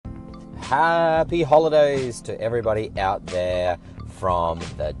happy holidays to everybody out there from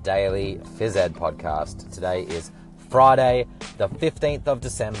the Daily Phys Ed podcast. Today is Friday, the 15th of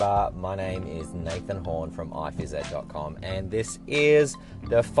December. My name is Nathan Horn from iphysed.com, and this is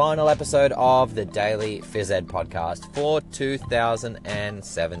the final episode of the Daily Phys Ed podcast for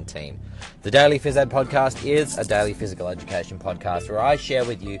 2017. The Daily Phys Ed podcast is a daily physical education podcast where I share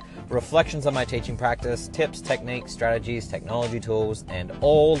with you reflections on my teaching practice, tips, techniques, strategies, technology tools, and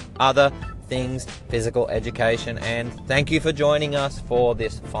all other things physical education. And thank you for joining us for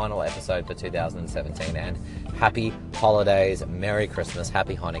this final episode for 2017, and happy holidays, Merry Christmas,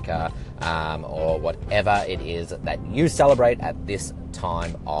 Happy Hanukkah, or whatever it is that you celebrate at this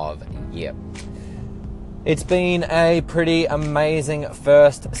time of year. It's been a pretty amazing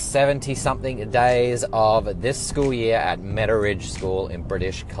first 70-something days of this school year at Ridge School in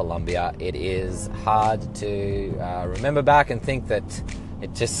British Columbia. It is hard to remember back and think that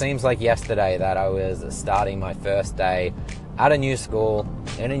it just seems like yesterday that I was starting my first day at a new school,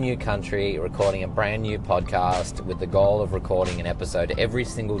 in a new country, recording a brand new podcast with the goal of recording an episode every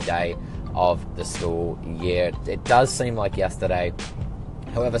single day of the school year. It does seem like yesterday.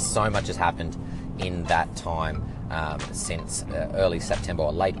 However, so much has happened in that time since early September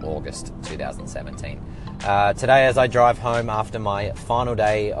or late August 2017. Today, as I drive home after my final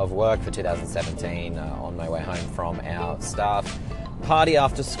day of work for 2017, on my way home from our staff party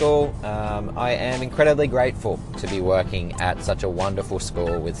after school, I am incredibly grateful to be working at such a wonderful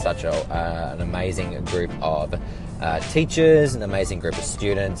school with such an amazing group of teachers, an amazing group of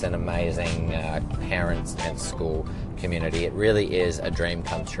students, an amazing parents and school community. It really is a dream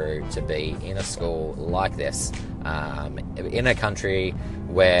come true to be in a school like this, in a country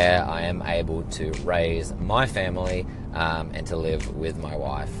where I am able to raise my family and to live with my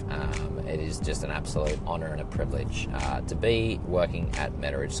wife. It is just an absolute honour and a privilege to be working at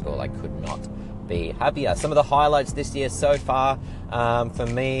Ridge School. I could not be happier. Some of the highlights this year so far for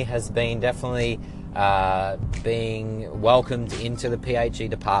me has been definitely being welcomed into the PHE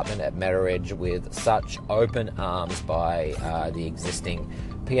department at Ridge with such open arms by the existing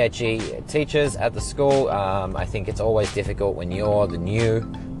PHE teachers at the school. I think it's always difficult when you're the new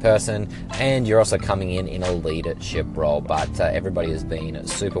person and you're also coming in a leadership role, but everybody has been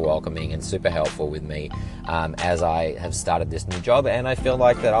super welcoming and super helpful with me as I have started this new job, and I feel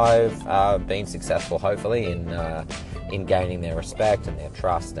like that I've been successful, hopefully, in gaining their respect and their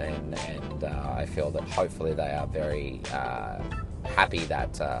trust, and I feel that hopefully they are very happy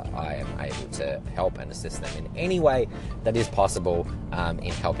that I am able to help and assist them in any way that is possible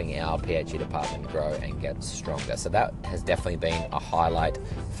in helping our PHE department grow and get stronger. So that has definitely been a highlight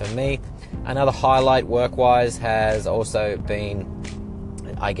for me. Another highlight work-wise has also been,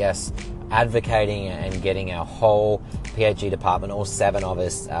 I guess, advocating and getting our whole PHE department, all 7 of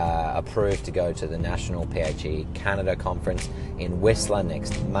us, approved to go to the National PHE Canada Conference in Whistler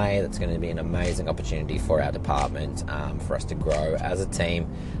next May. That's going to be an amazing opportunity for our department, for us to grow as a team,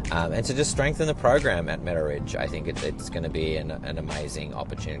 and to just strengthen the program at Ridge. I think it's going to be an amazing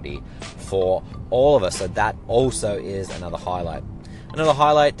opportunity for all of us. So that also is another highlight. Another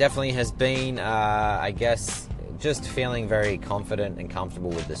highlight definitely has been, I guess, just feeling very confident and comfortable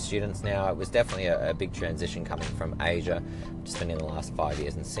with the students now. It was definitely a big transition coming from Asia, just spending the last 5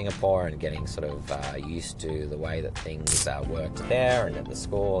 years in Singapore and getting sort of used to the way that things worked there and at the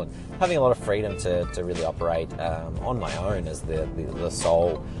school, and having a lot of freedom to really operate on my own as the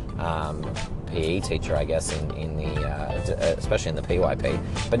sole PE teacher, I guess, in the especially in the PYP.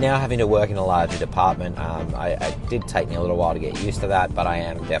 But now having to work in a larger department, it did take me a little while to get used to that, but I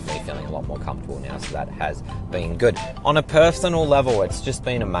am definitely feeling a lot more comfortable now, so that has been good. On a personal level, it's just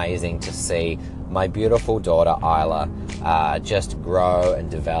been amazing to see my beautiful daughter Isla just grow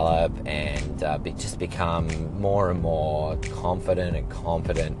and develop and just become more and more confident and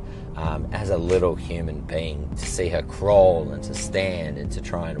competent as a little human being. To see her crawl and to stand and to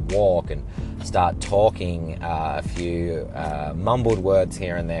try and walk and start talking a few mumbled words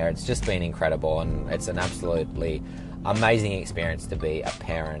here and there, it's just been incredible, and it's an absolutely amazing experience to be a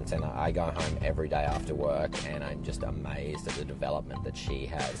parent. And I go home every day after work and I'm just amazed at the development that she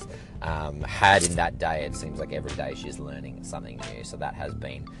has had in that day. It seems like every day she's learning something new, so that has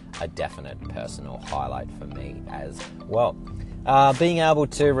been a definite personal highlight for me as well. Being able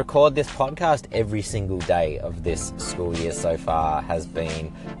to record this podcast every single day of this school year so far has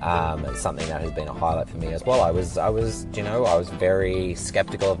been something that has been a highlight for me as well. I was very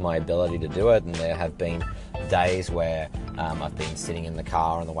skeptical of my ability to do it, and there have been days where I've been sitting in the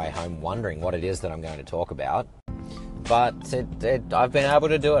car on the way home wondering what it is that I'm going to talk about. but I've been able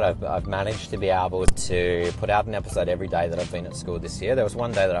to do it. I've managed to be able to put out an episode every day that I've been at school this year. There was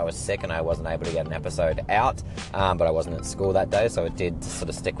one day that I was sick and I wasn't able to get an episode out, but I wasn't at school that day, so it did sort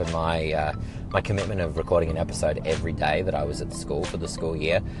of stick with my commitment of recording an episode every day that I was at school for the school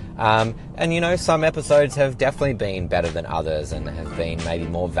year. And some episodes have definitely been better than others and have been maybe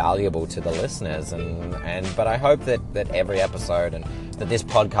more valuable to the listeners. But I hope that every episode and that this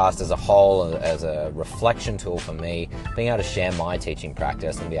podcast as a whole, as a reflection tool for me, being able to share my teaching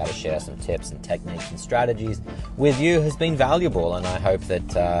practice and be able to share some tips and techniques and strategies with you has been valuable. And I hope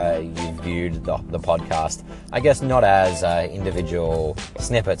that you viewed the podcast, I guess, not as individual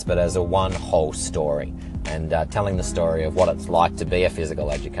snippets, but as a one whole story, and telling the story of what it's like to be a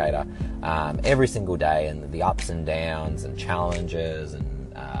physical educator every single day, and the ups and downs and challenges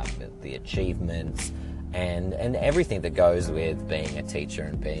and the achievements and everything that goes with being a teacher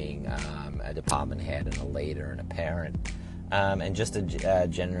and being a department head and a leader and a parent, and just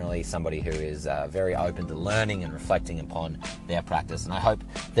generally somebody who is very open to learning and reflecting upon their practice. And I hope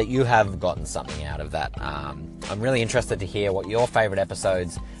that you have gotten something out of that. I'm really interested to hear what your favourite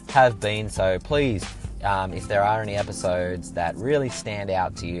episodes have been, so please, if there are any episodes that really stand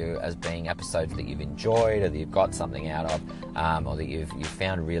out to you as being episodes that you've enjoyed or that you've got something out of, or that you've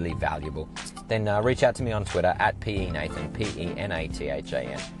found really valuable, then reach out to me on Twitter at PENathan,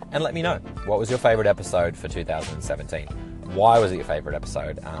 PENATHAN, and let me know, what was your favourite episode for 2017? Why was it your favourite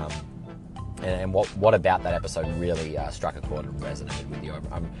episode? And what about that episode really struck a chord and resonated with you?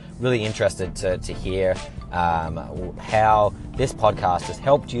 I'm really interested to hear how this podcast has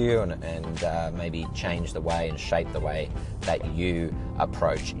helped you and maybe change the way and shape the way that you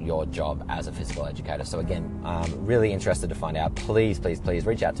approach your job as a physical educator. So again, really interested to find out. Please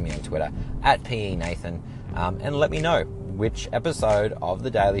reach out to me on Twitter at PENathan, and let me know which episode of the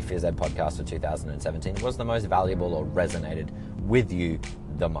Daily Phys Ed podcast for 2017 was the most valuable or resonated with you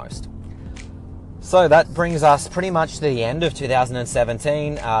the most. So that brings us pretty much to the end of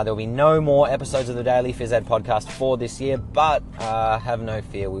 2017. There will be no more episodes of the Daily Phys Ed podcast for this year, but have no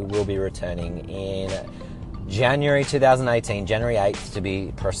fear, we will be returning in January 2018, January 8th to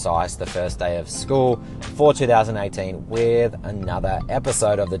be precise, the first day of school for 2018, with another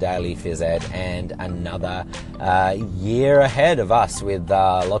episode of the Daily Phys Ed and another year ahead of us with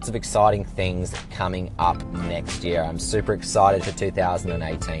lots of exciting things coming up next year. I'm super excited for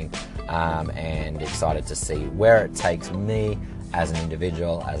 2018. And excited to see where it takes me as an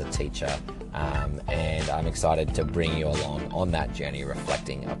individual, as a teacher, and I'm excited to bring you along on that journey,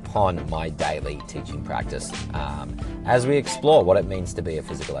 reflecting upon my daily teaching practice as we explore what it means to be a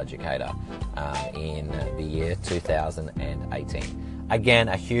physical educator in the year 2018. Again,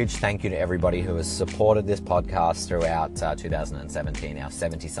 a huge thank you to everybody who has supported this podcast throughout 2017, our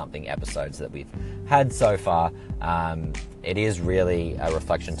 70-something episodes that we've had so far. It is really a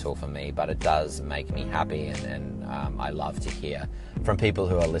reflection tool for me, but it does make me happy, and I love to hear from people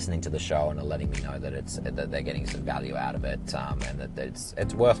who are listening to the show and are letting me know that they're getting some value out of it, and that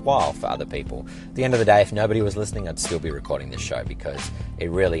it's worthwhile for other people. At the end of the day, if nobody was listening, I'd still be recording this show, because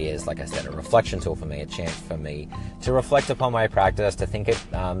it really is, like I said, a reflection tool for me, a chance for me to reflect upon my practice, to think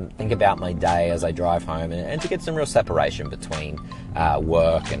about my day as I drive home, and to get some real separation between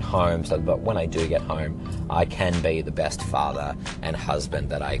work and home, so that when I do get home, I can be the best father and husband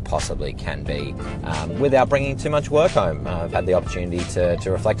that I possibly can be, without bringing too much work home. I've had the opportunity to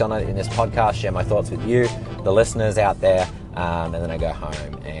reflect on it in this podcast, share my thoughts with you, the listeners out there, and then I go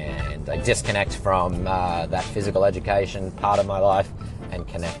home and I disconnect from that physical education part of my life and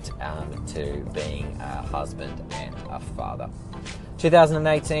connect to being a husband and a father.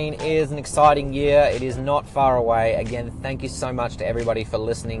 2018 is an exciting year. It is not far away. Again, thank you so much to everybody for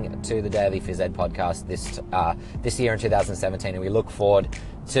listening to the Daily Phys Ed podcast this year in 2017, and we look forward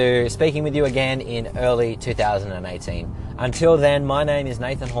to speaking with you again in early 2018. Until then, my name is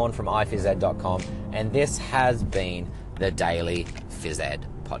Nathan Horn from iphysed.com, and this has been the Daily Phys Ed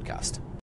podcast.